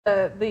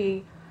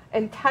The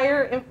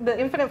entire the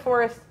Infinite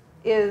Forest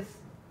is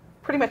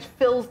pretty much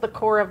fills the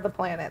core of the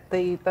planet.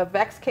 The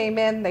Vex came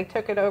in, they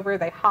took it over,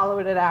 they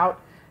hollowed it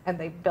out, and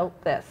they built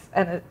this,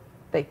 and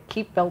they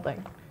keep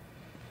building.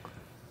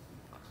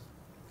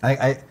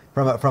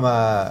 From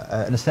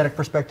an aesthetic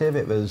perspective,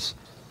 it was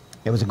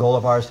a goal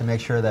of ours to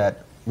make sure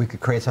that we could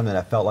create something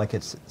that felt like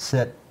it's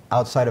set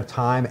outside of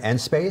time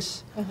and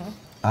space.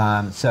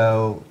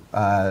 So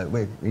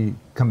we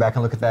come back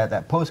and look at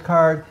that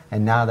postcard,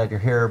 and now that you're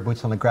here,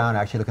 boots on the ground,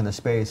 actually looking at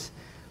space,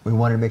 we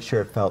wanted to make sure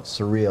it felt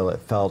surreal, it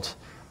felt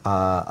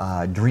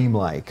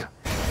dreamlike.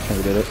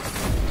 We did it.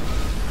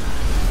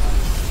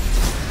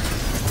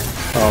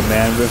 Oh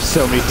man, we have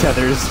so many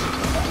tethers.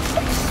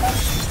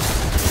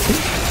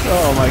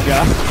 Oh my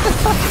god.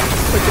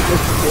 Look at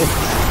this bitch.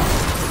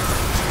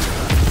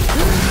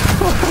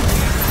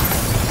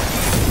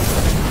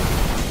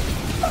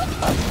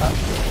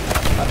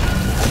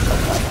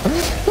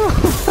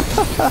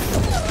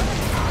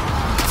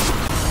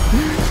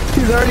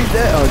 He's already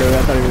dead. Oh no,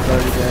 I thought he was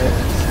already dead.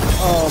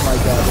 Oh my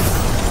god.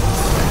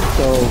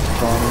 So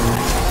funny.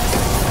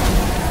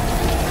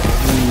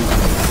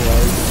 Jesus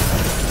Christ.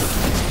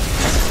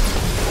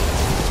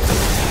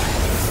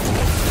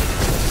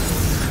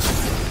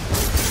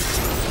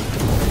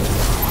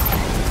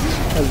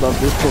 I love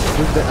this book.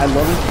 I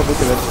love this public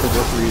events for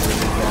this reason,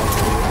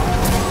 exactly.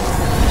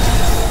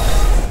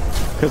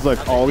 Because look,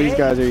 all these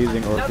guys are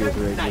using Orpheus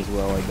rigs as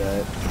well, I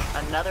bet.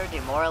 Another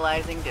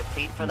demoralizing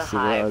defeat for the Let's see,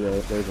 where Hive. are they?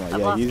 There's one. I've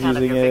Yeah, lost he's count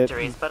of using your it.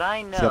 victories, but I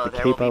He's got know the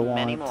there will cape I be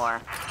many want.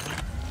 more.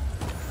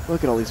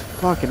 Look at all these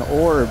fucking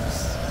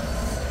orbs.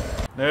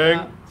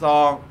 1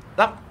 2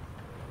 3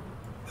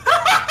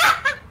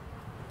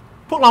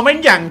 พวกเราแม่ง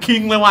อย่างคิ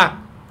งเลยว่ะ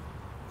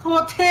โค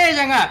ตรเท่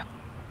จังอะ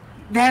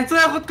แดนเซอ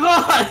ร์โคตร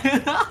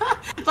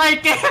ใส่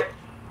เก๊ก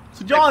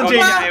สุดยอดจริง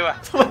ใจว่ะ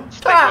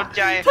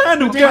ถ้า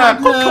หนูแก่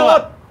โค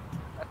ตร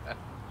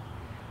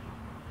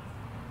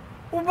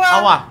อุบ้า เอ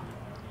าว่ะ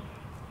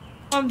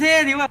ความเท่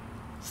ดีว่ะ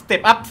สเต็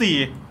ปอัพ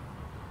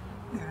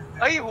4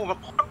 เฮ้ยหูแบบ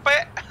โคตรเป๊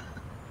ะ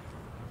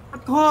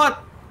โคตร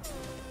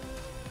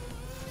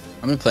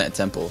I'm gonna plant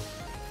temple.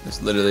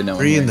 There's literally no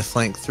one 3 in here. the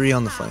flank, 3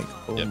 on the flank.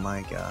 Oh Yep.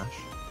 my gosh.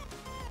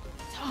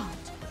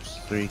 There's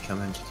 3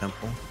 coming to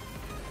temple.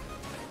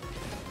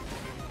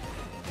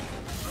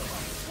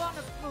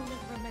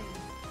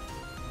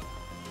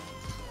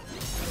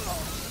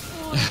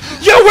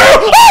 Yo, where?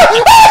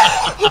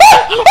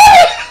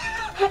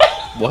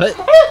 What?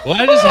 What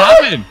just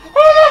happened?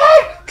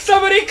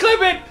 Somebody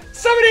clip it!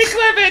 Somebody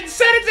clip it!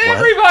 Send it to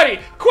everybody!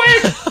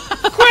 Quick!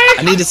 Quick!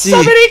 I need to see.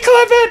 Somebody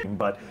clip it!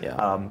 But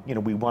you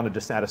know, we wanted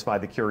to satisfy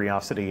the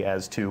curiosity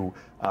as to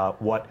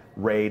what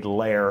raid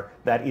lair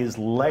that is.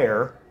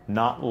 Lair,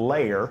 not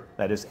layer.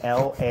 That is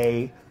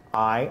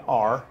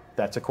L-A-I-R.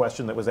 That's a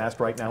question that was asked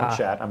right now in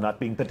chat. I'm not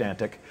being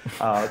pedantic.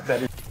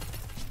 That is.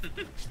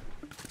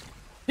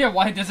 Yeah,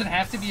 why does it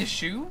have to be a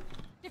shoe?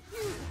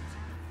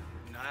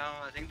 No,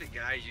 I think the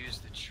guy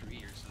used the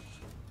tree or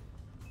something.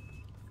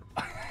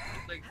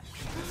 Like,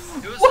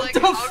 it was What like, the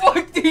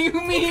fuck do you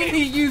mean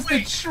he used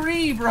a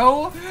tree,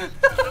 bro? The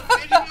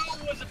video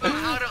was about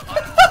how to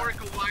uncork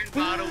a wine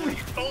bottle when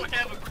you don't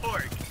have a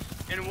cork.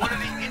 And one of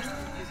the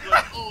instances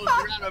was, oh, if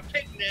you're on a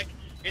picnic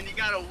and you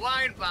got a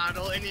wine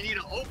bottle and you need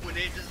to open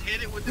it, just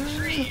hit it with the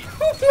tree.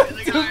 And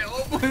the guy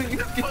opened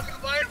the fucking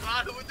wine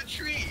bottle with the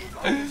tree.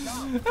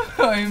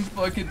 I'm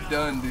fucking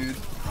done, dude.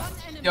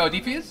 Yo,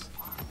 DPS?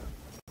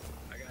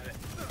 I got it.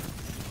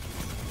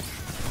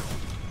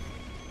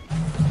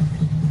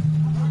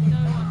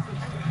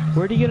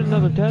 Where'd he get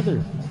another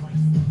tether?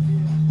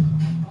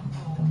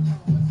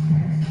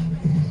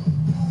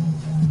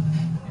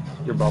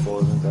 Your bubble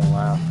isn't gonna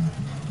laugh.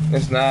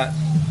 It's not.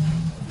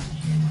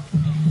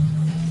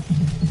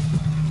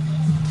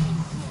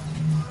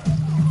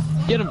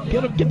 Get him,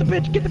 get the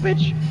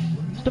bitch!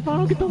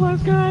 Stefano, get the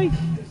last guy!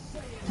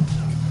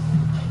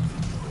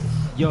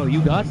 Yo,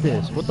 you got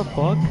this. What the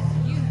fuck?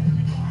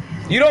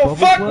 You don't Bubble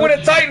fuck clutch? with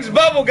a Titan's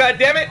bubble,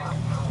 goddammit!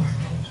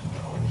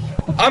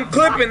 I'm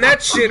clipping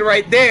that shit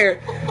right there.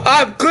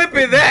 I'm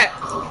clipping that.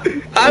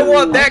 I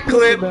want that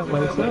clip.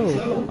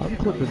 I'm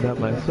clipping that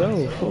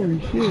myself. Holy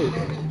shit.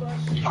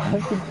 I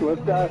can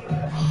clip that.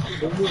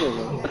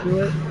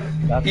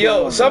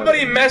 Yo,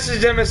 somebody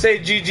message them and say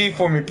GG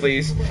for me,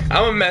 please.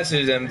 I'm gonna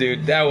message them,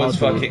 dude. That was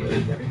fucking.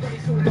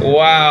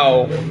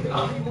 Wow.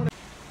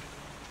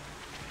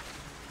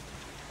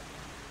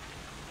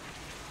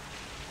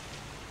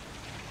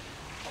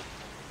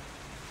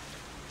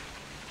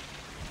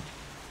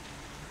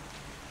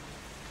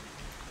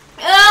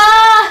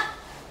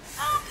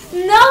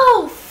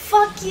 No!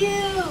 Fuck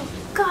you!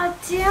 God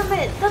damn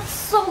it! That's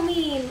so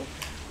mean!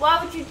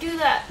 Why would you do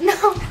that?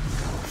 No!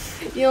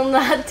 You'll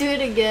not do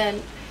it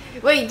again.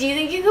 Wait, do you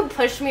think you could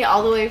push me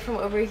all the way from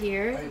over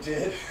here? I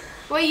did.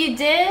 Wait, you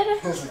did?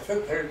 It was like the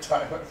 3rd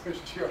time I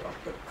pushed you off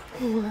the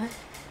cliff. What?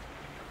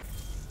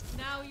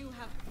 Now you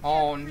have.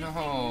 Oh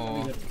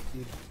no.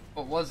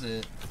 What was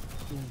it?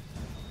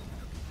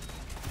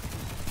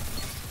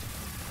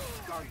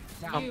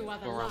 Go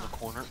around the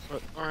corner,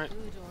 but alright.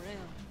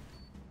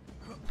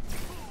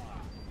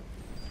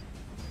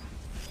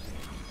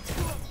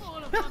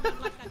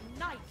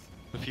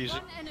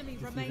 Diffusing. One enemy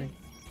remains.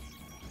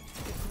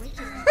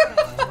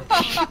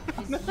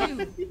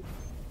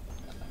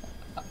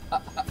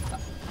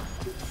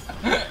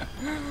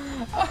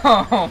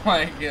 Oh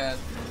my god.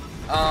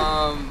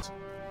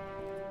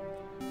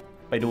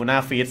 ไปดูหน้า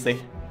ฟีดสิ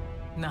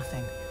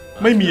Nothing.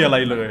 ไม่มีอะไร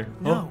เลย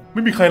ไ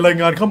ม่มีใครราย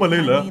งานเข้ามาเล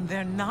ยเหรอ I mean,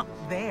 they're not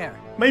there.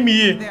 ไม่มี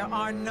There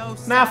are no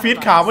หน้าฟีด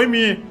ข่าวไม่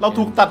มี เรา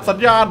ถูกตัดสัญ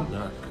ญาณ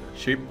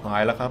ชิปหา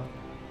ยแล้วครับ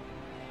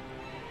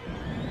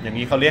อย่าง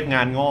นี้เขาเรียกง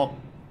านงอก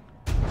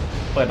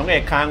เปิดน้องเอ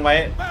กค้างไว้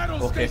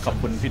โอเค ขอบ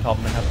คุณพี่ท็อป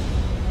นะครับ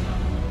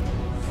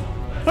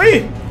เฮ้ย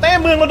เต้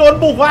เมืองเราโดน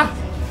บุกว่ะ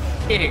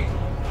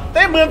เ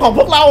ต้เมืองของพ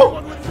วกเรา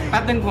แป๊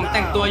บนึงผมแ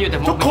ต่งตัวอยู่แต่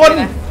มอง ทุกคน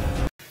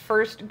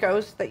First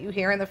ghost that you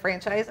hear in the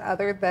franchise,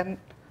 other than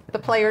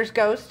the player's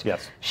ghost.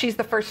 Yes. She's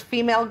the first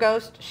female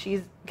ghost.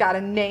 She's got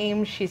a name.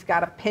 She's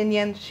got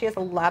opinions. She has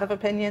a lot of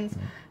opinions.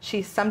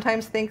 She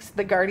sometimes thinks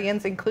the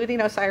Guardians, including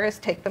Osiris,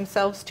 take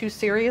themselves too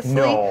seriously.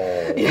 No.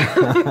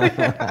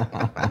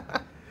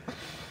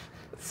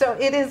 So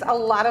it is a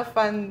lot of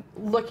fun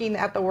looking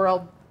at the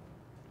world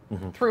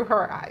through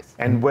her eyes.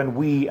 And when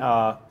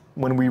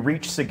we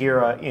reach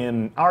Sagira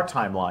in our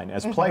timeline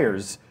as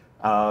players,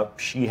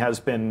 she has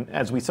been,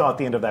 as we saw at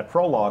the end of that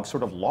prologue,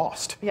 sort of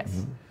lost. Yes.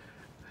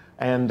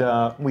 And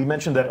we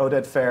mentioned that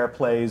Oded Fair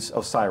plays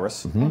Osiris.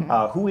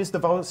 Who is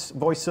the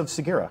voice of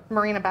Sagira?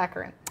 Marina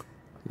Baccarin.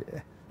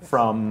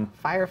 From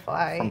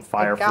Firefly. From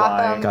Firefly.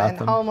 Gotham and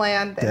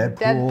Homeland and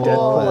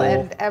Deadpool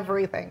and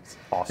everything.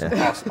 Awesome,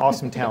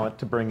 awesome talent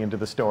to bring into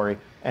the story.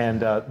 And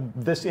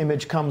this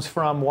image comes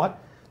from what?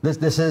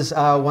 This is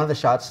one of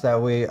the shots that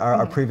we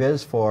are previs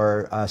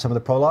for some of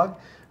the prologue,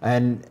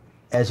 and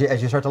as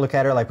you start to look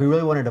at her, like we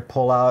really wanted to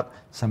pull out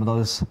some of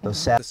those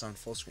sad. This on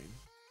full screen.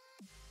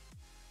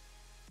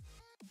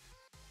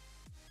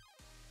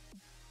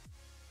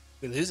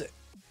 We lose it.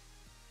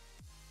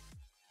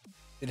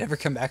 Did it ever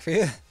come back for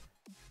you?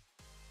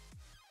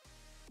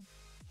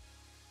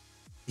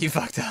 You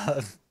fucked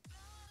up.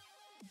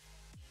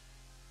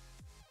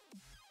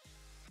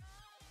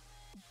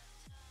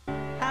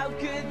 How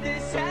could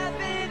this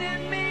happen to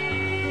me?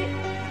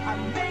 I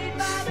made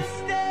my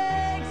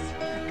mistakes.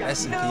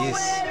 Rest in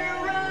peace.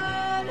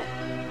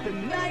 The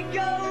night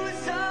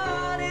goes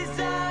on as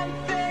I'm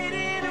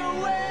fading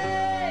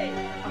away.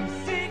 I'm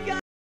sick of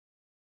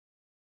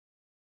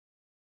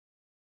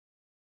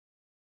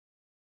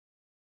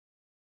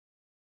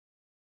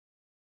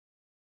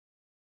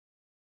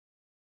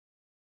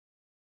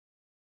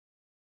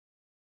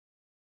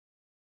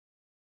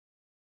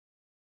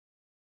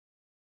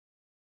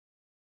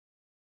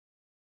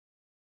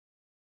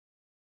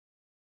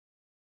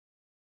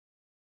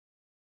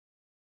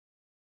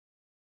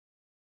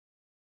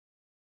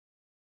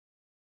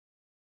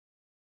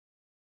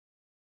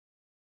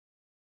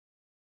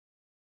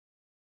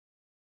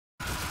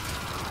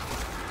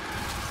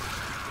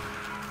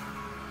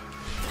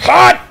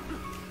Hot!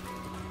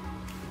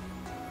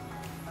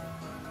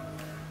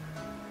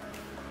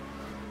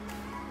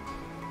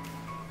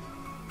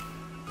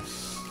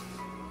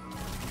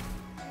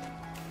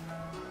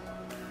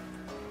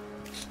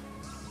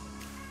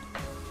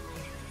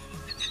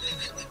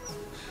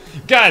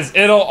 Guys,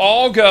 it'll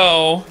all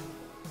go.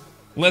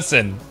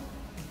 Listen.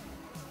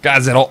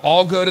 Guys, it'll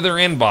all go to their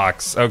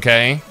inbox,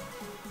 okay?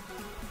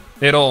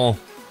 It'll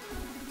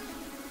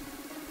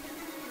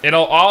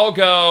all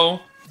go.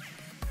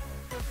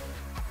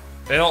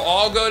 It'll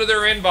all go to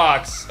their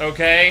inbox,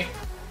 okay?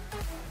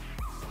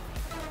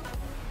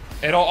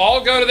 It'll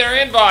all go to their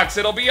inbox.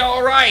 It'll be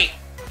all right.